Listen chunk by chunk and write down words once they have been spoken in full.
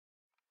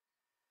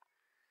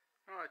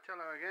Right,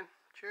 hello again,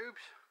 tubes.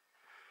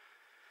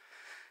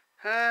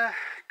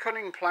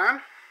 Cunning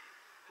plan,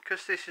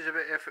 because this is a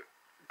bit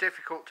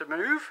difficult to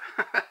move,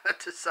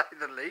 to say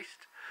the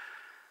least.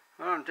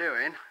 What I'm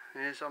doing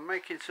is I'm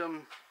making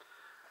some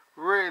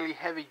really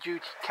heavy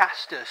duty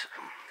casters.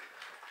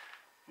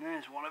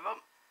 There's one of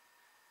them.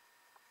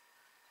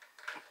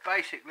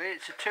 Basically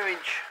it's a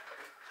 2-inch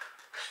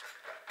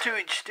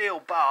steel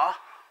bar,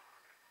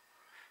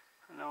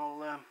 and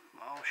I'll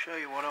show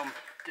you what I'm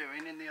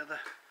doing in the other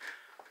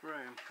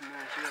room, and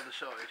there's the other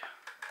side.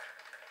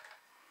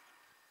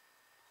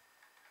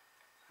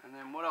 And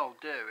then what I'll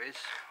do is,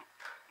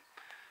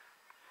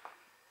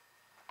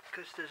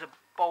 because there's a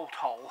bolt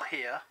hole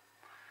here,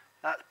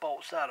 that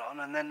bolts that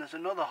on, and then there's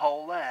another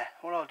hole there.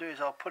 What I'll do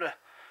is I'll put a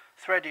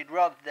threaded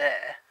rod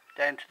there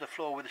down to the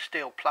floor with a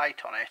steel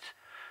plate on it,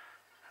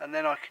 and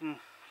then I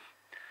can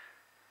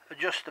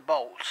adjust the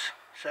bolts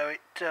so it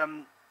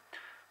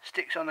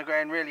sticks on the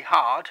ground really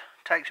hard,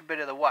 takes a bit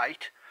of the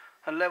weight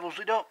and levels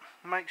it up,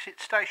 makes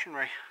it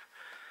stationary.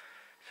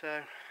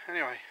 So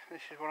anyway, this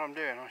is what I'm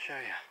doing. I'll show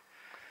you.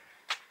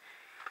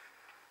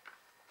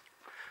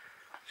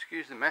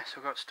 Excuse the mess,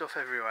 I've got stuff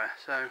everywhere.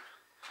 So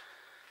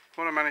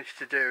what I managed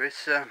to do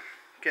is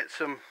get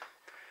some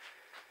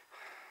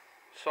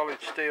solid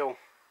steel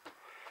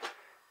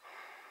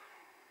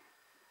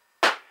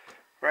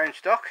round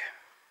stock,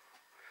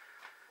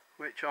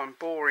 which I'm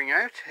boring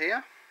out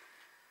here,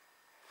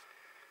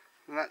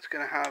 and that's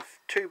going to have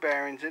 2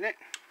 bearings in it,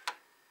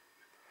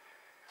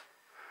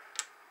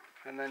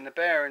 and then the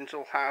bearings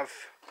will have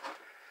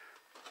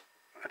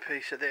a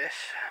piece of this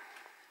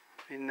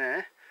in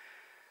there,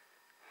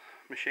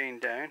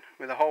 machined down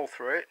with a hole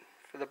through it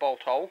for the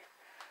bolt hole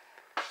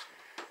to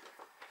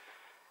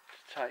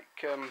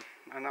take,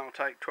 and that'll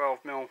take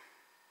 12mm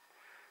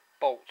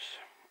bolts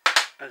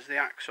as the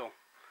axle.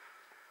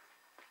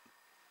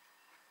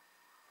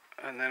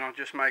 And then I'll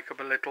just make up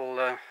a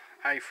little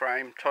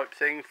A-frame type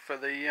thing for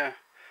the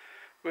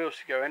wheels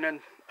to go in,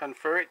 and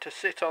for it to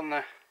sit on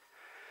the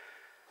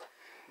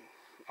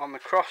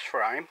cross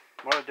frame.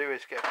 What I do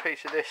is get a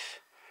piece of this,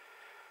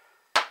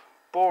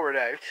 bore it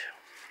out,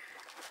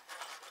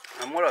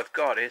 and what I've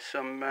got is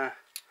some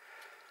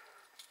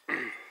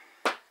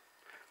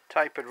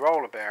tapered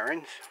roller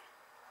bearings.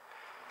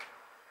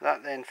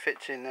 That then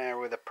fits in there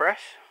with a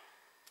press,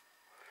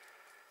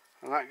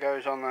 and that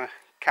goes on the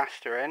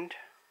caster end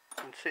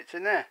and sits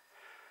in there,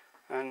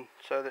 and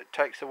so that it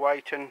takes the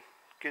weight and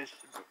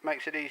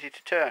makes it easy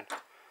to turn.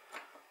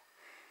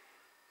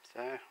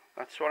 So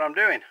that's what I'm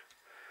doing.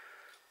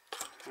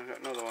 I've got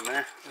another one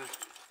there,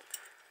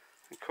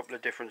 a couple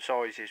of different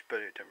sizes, but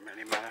it doesn't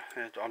really matter.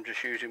 I'm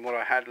just using what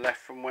I had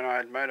left from when I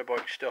had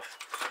motorbike stuff.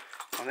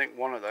 I think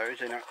one of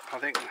those, I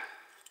think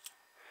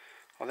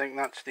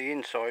that's the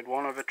inside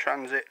one of a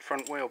Transit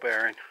front wheel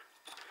bearing,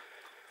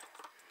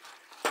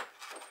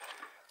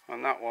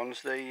 and that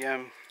one's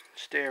the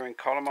steering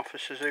column off a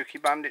Suzuki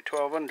Bandit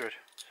 1200.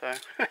 So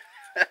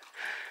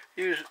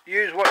use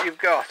what you've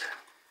got.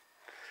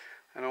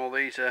 And all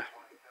these are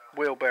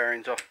wheel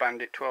bearings off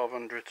Bandit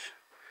 1200s.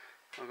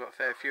 I've got a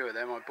fair few of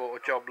them. I bought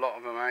a job lot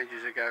of them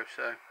ages ago,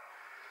 so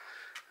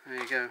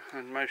there you go.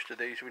 And most of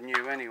these were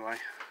new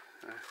anyway,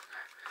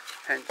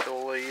 hence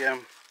all the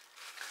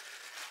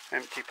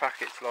empty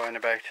packets lying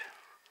about.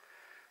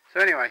 So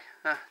anyway,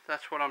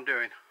 that's what I'm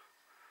doing.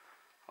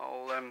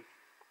 I'll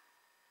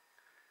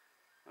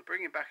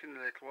bring it back in a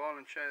little while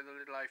and show you the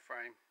little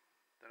A-frame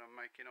that I'm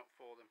making up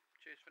for them.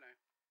 Cheers for now.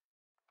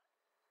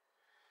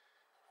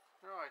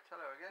 Right,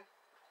 hello again.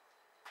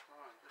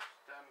 Right, just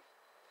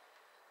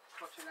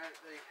putting out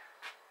the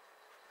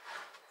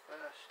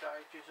first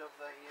stages of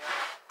the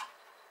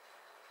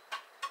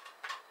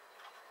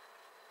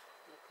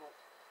little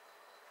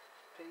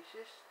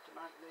pieces to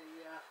make the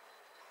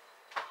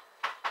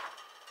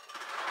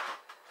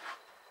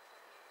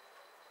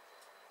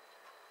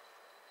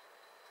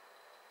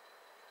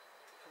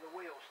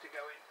wheels to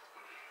go in.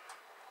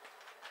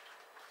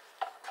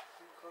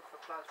 Good for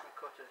plasma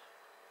cutters.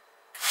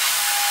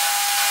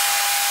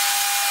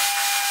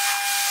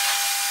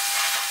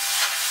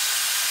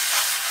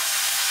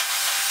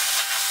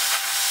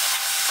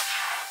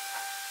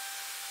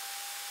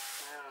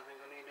 Now I think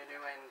I need a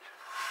new end.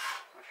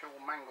 That's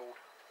all mangled.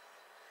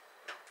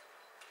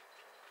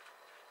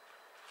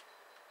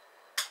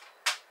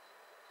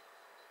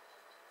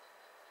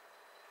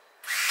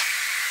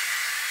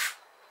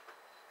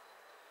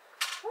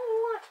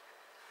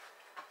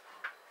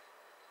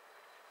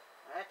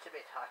 That's a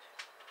bit hot.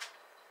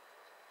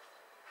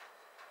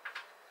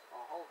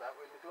 I'll hold that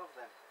with my glove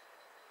then.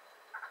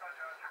 I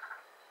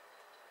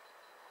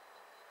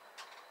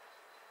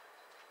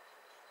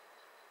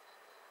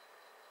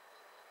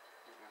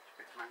think that's a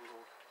bit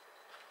mangled.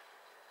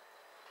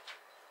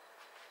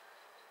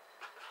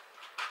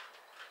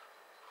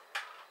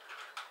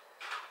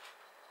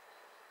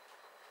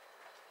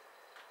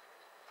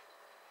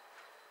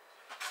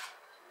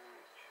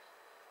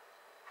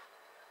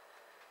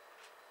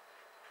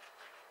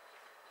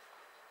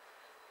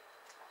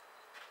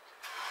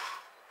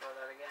 Try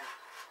that again.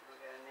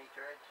 We'll get a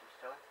neater edge this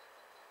time.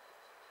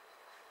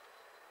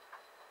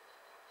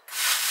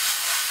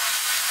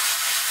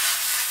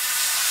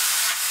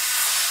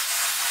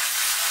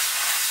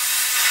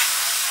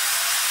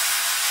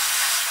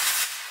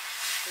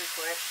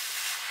 quick.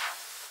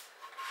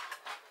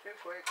 Too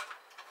quick.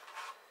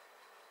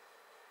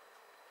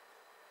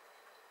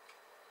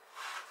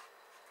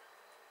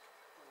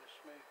 And a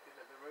smooth bit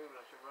of the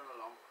ruler to run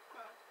along.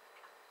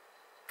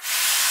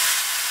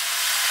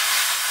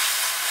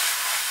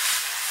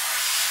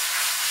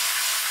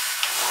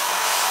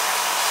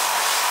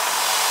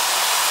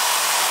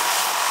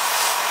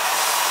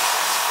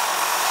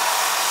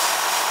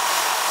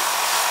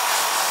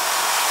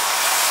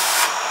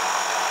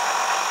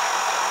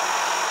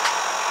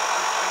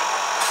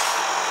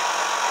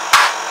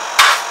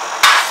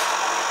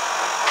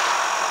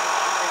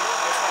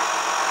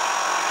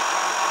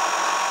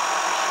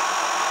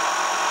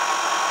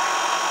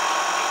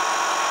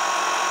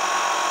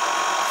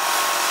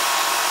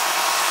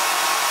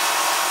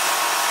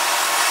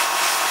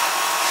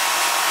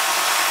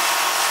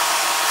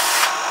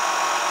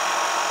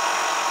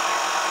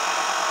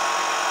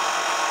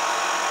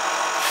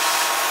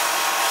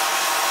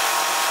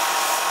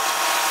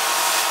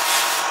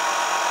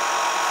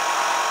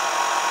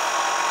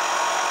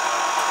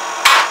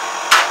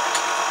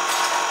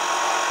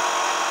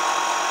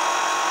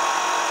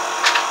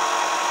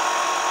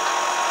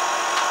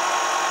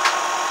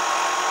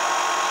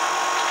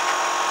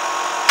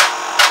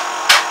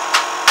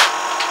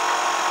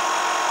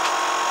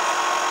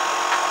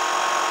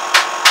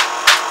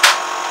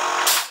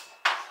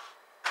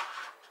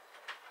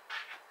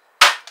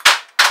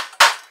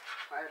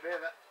 Made a bit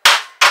of a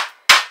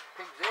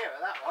pig's ear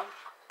of that one.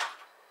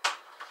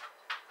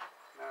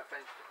 No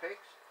offence to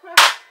pigs.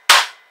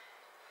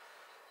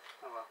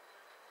 Oh well.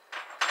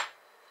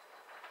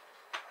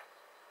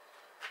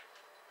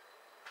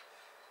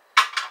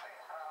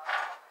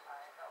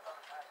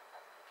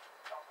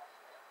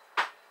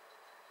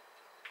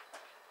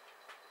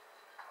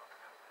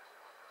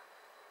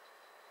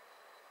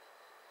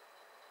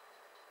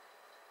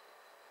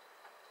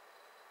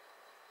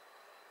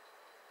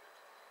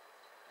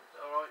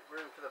 Alright,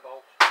 room for the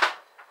bolts.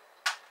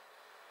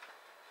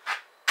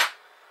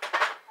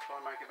 Try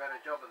and make a better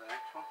job of the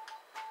next one.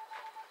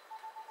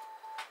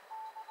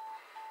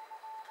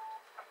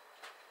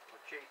 I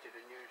cheated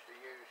and used the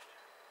used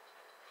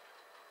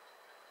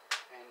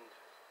end.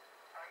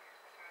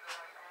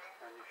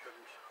 And you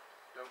shouldn't.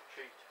 Don't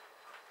cheat.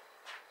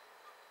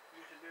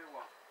 Use a new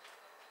one.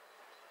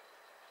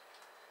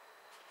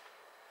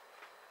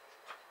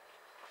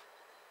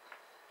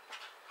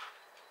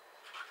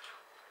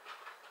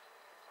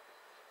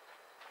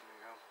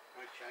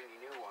 Nice shiny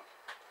new one.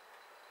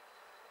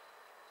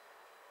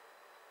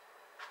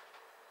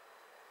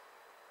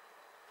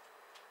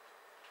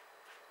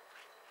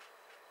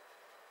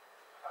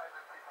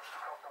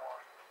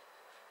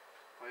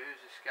 I use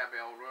this scabby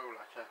old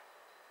ruler to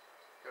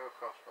go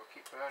across, but I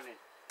keep burning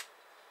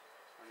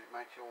and it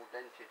makes it all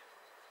dented,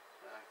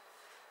 so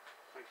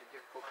it makes it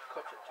difficult to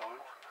cut at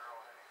times.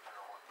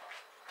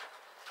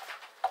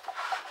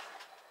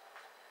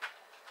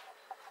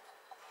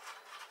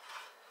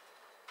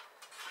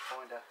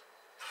 Find a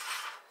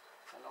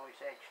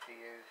nice edge to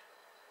use.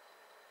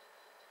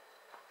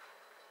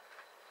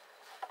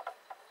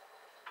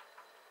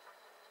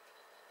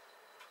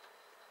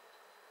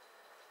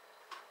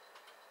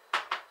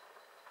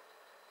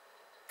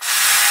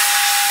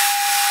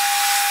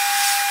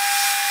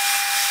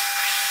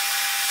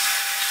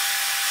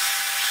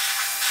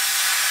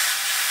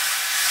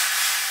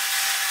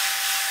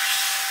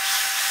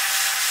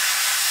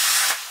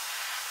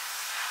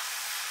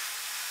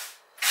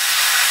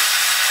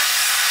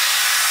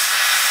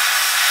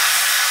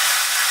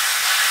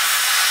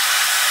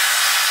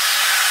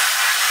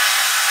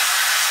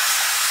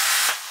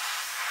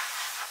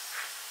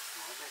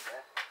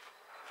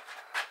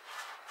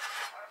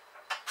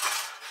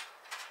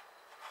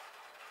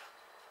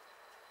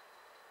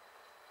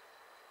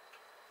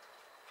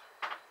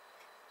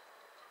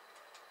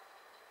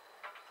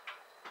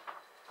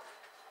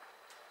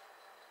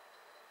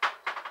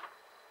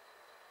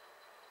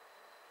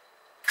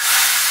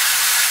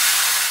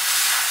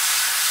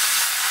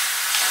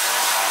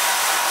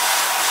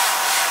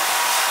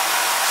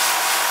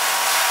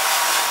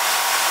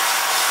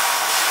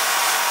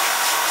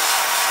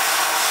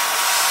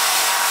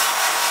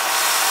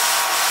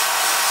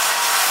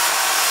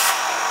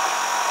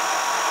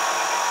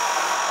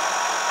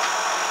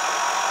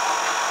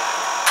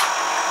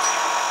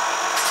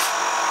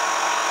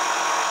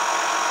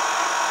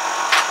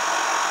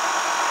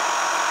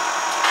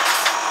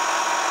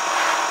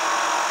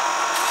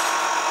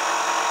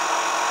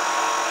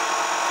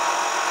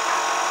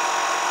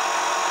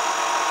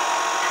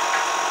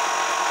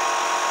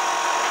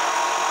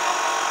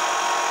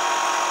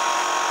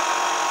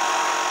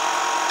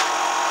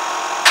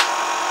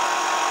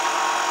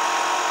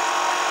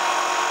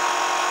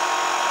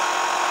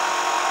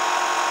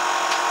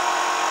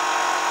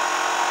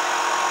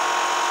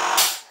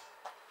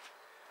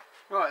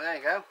 Right, there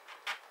you go.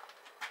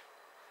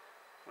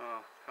 Oh,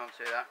 can't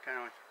see that,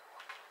 can we?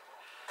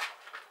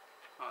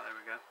 Oh, there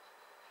we go.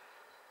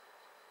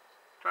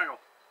 Triangle.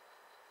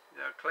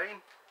 They're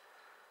clean.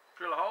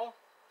 Drill a hole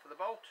for the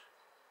bolt.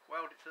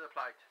 Weld it to the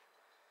plate.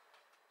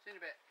 See you in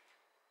a bit.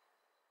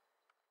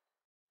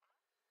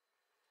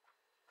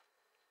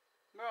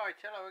 Right,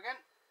 hello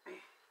again.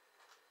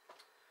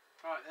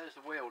 Right, there's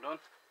the wheel done.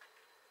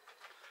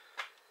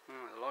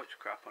 Oh, the light's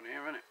crap on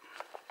here, isn't it?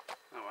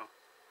 Oh well.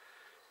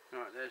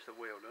 Right, there's the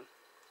wheel done.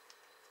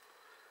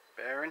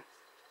 Bearing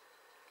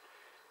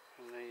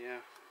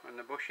and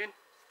the bushing.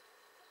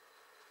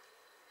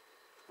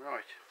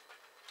 Right.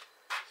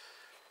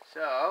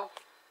 So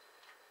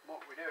what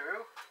we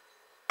do,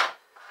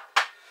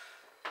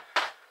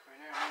 we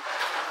now need to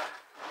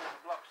put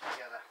the blocks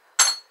together.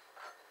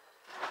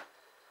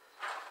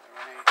 So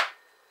we need,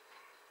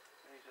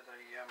 these are the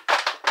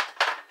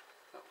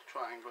little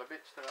triangular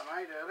bits that I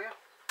made earlier.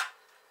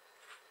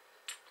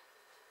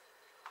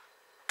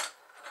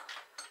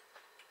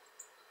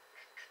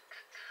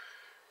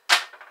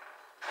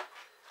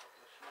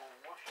 The small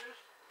washers.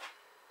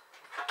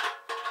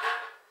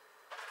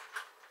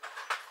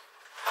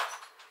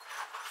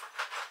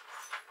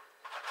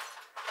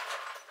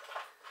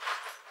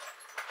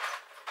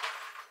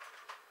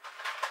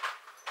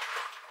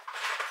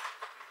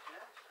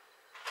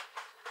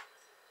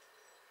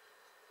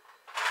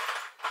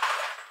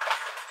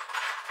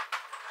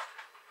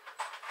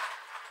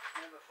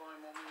 Never find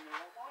one when you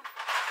want one.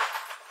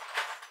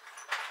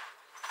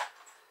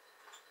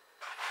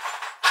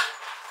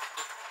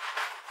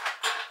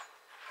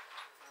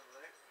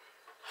 Lovely.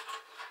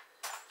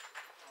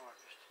 Alright,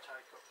 just to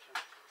take up some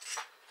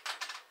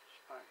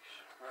space.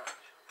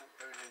 Right, that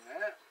goes in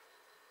there.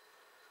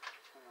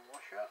 And the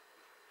washer.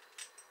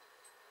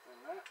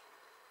 And that.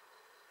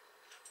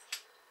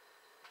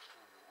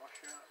 And the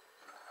washer.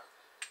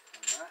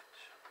 And that.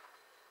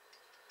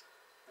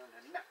 And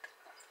a nut.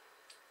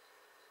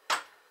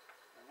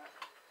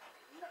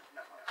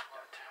 No.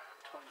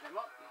 Tighten them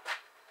up.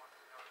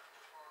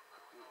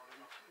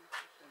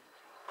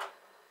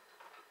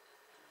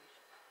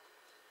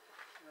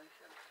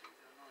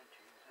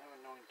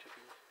 19s.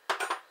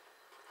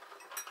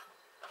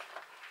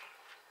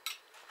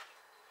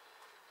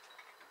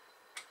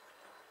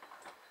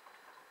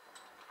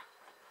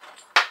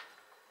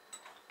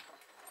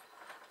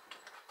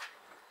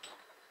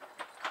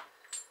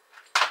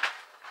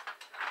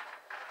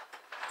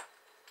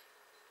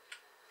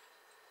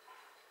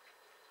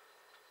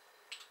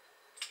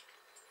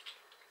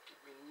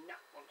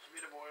 Nut wants a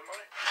bit of oil on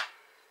it.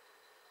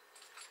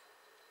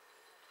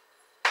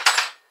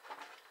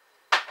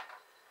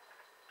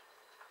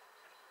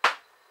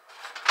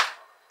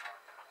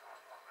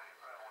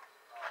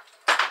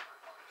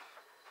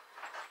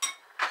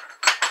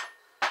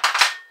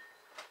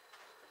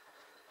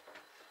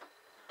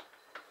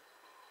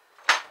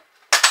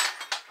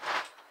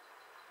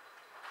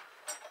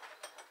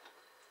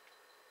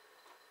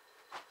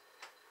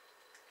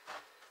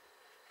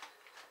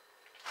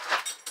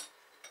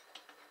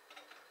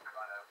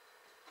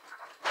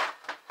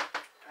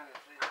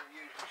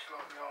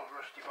 Slightly old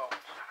rusty bolts.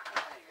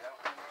 There you go.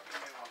 I've got a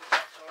new one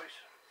that size.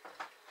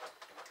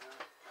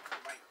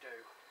 Make do.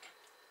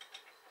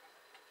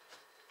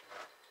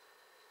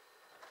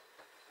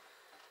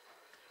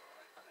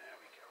 Alright, there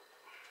we go.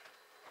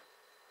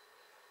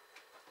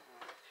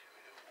 Right,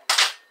 we don't want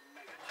it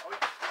mega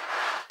tight.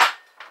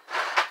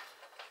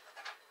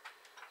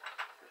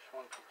 Just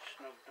want it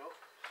snugged up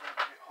so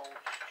that it holds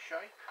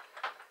shape.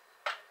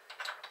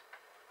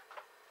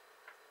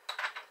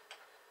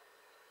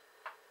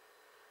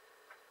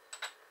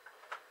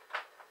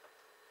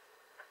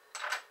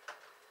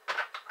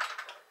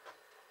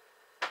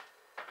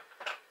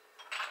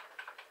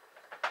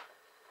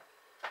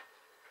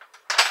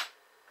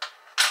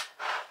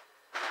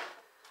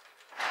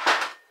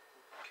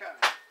 Okay.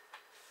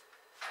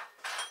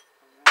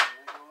 And then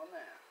they go on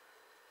there.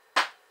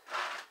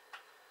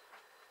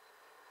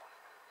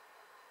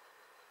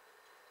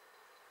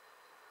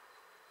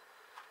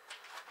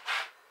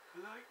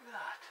 Like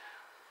that.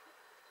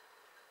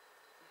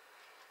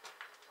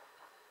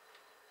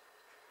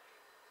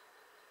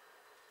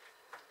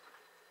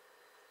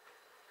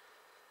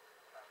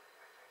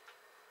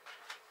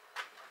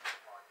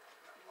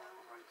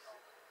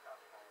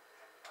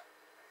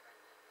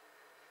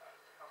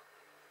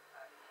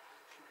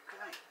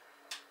 Okay.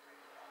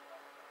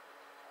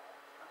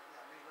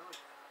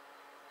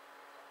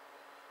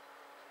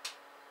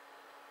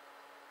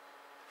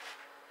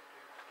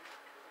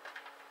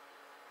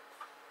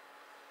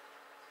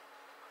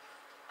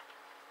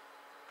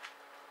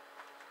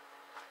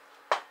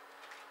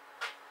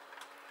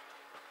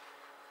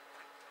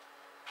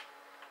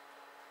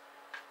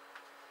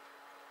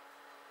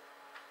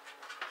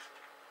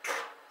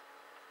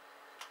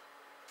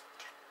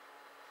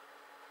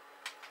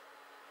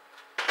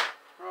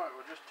 Right,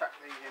 we'll just tack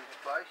these into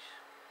place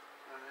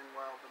and then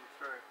weld them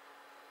through.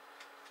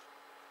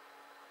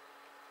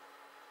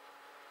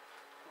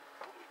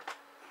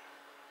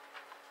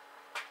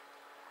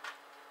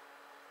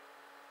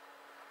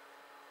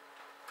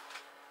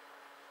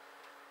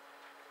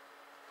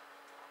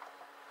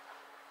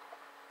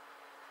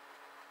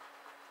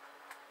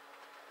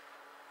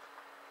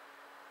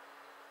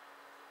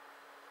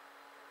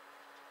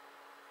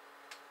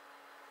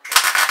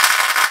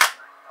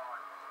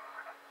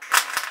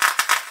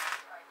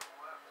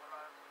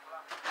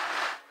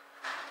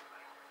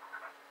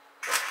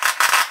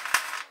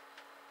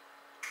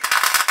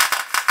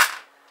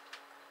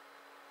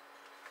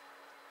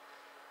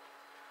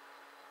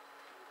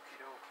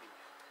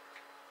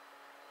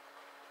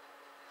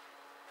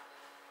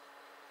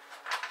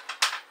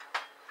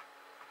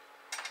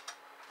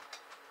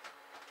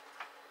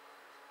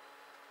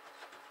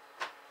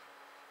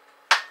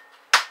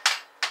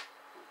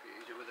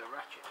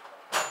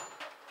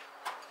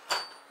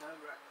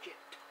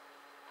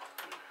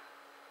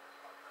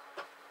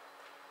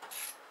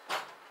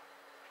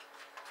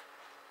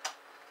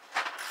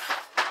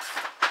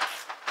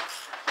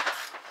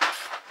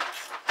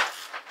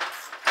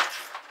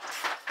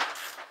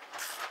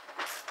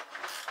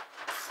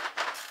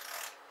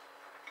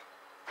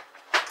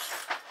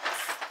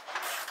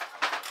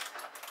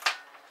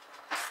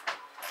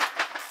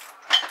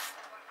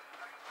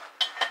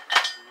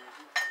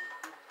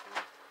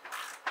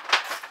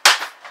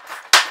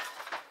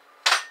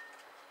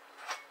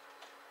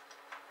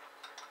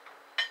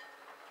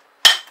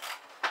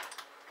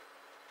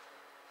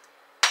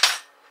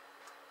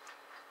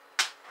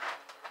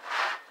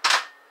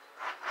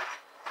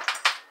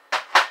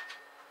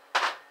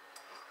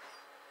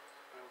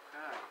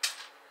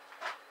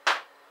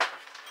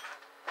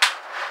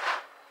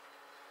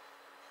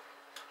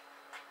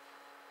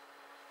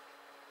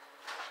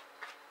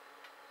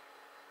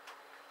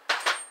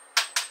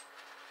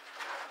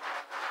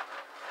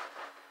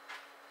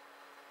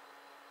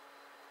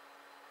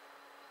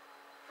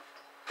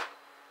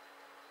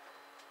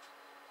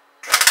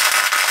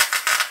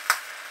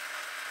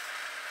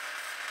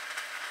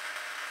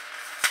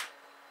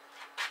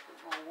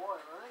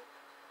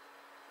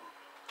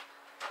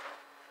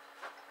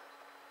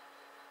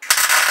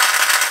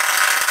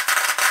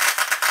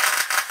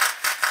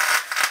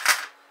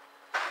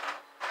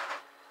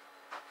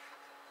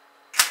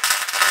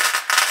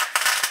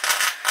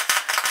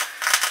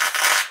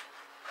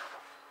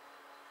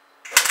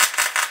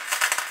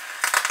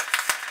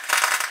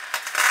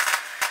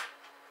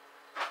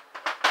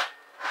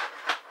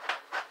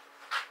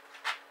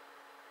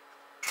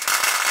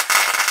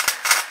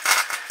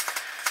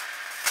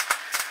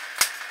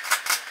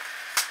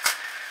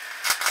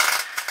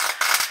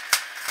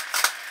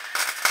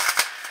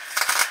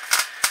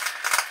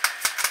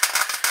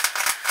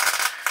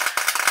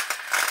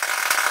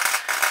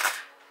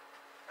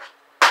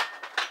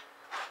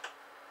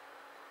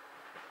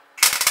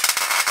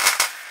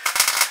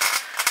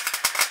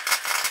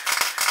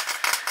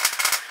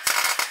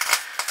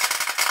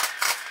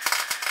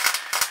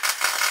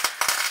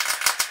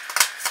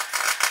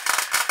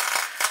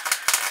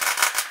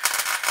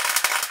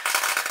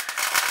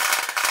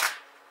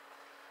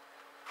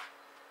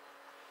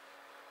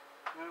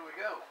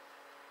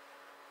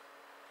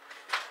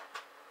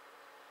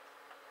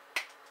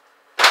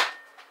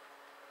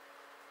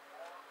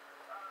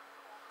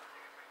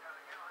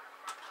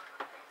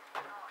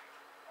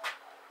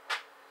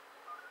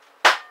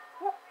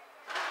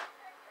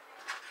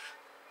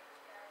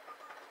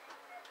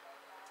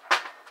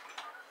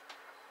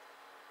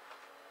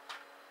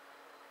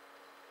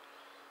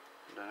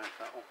 I don't know if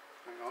that will,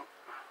 hang on,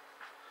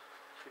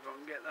 see if I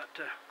can get that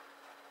to,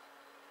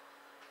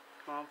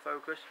 come on,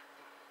 focus,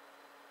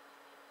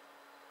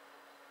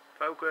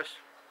 focus,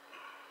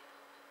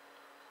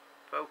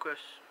 focus.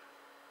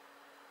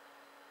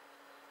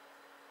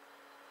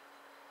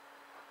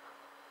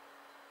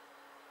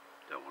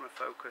 Don't want to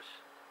focus.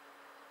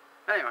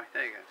 Anyway,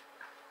 there you go. I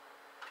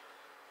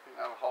think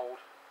that'll hold.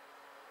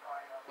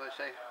 Well, they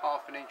say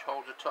half an inch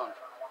holds a ton.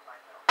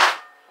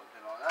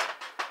 Something like that.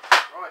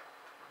 Right.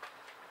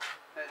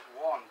 There's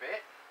one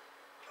bit.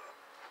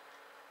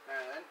 Now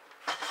then.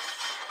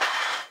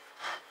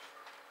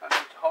 That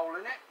needs a hole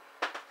in it.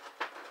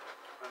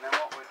 And then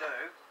what we'll do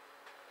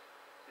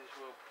is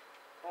we'll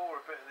bore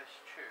a bit of this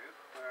tube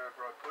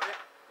wherever I put it.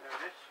 There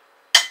it is.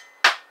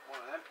 One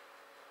of them.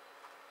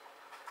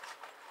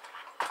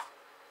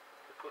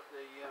 Put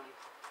the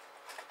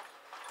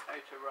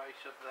outer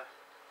race of the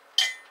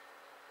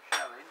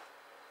shell in.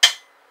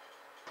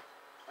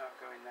 That'll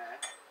go in there.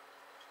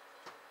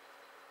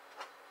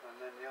 And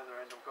then the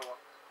other end will go up.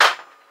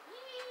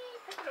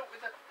 Pick it up with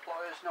the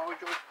pliers,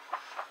 Nigel.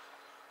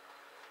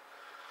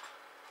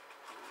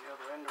 And the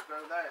other end will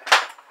go there.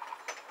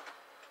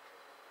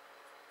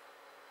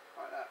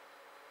 Like that.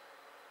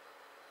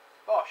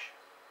 Bosh.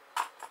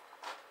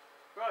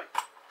 Right.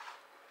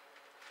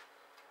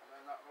 And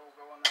then that will all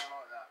go on there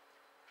like that.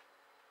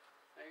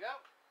 There you go.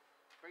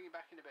 Bring you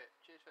back in a bit.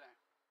 Cheers for now.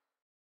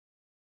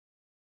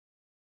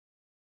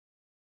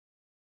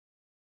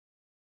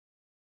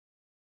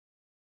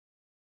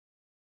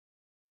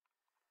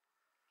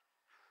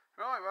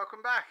 Right,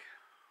 welcome back.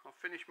 I've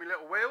finished my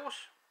little wheels.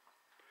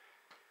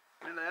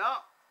 There they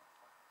are.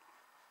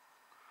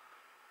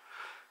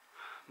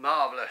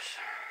 Marvellous.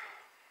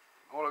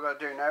 All I've got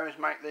to do now is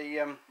make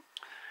the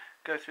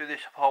go through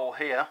this hole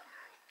here,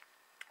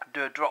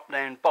 do a drop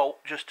down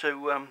bolt just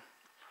to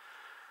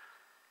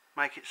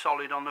make it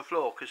solid on the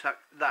floor, because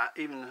that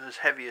even as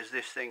heavy as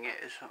this thing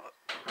is,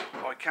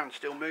 I can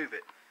still move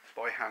it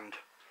by hand.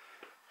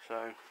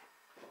 So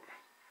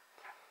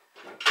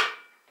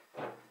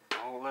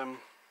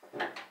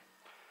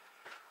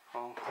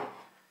I'll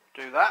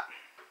do that,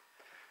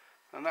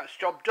 and that's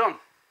job done.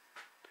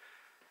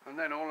 And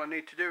then all I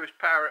need to do is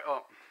power it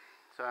up.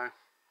 So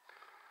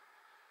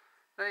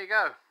there you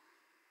go.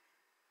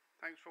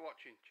 Thanks for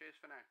watching. Cheers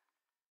for now.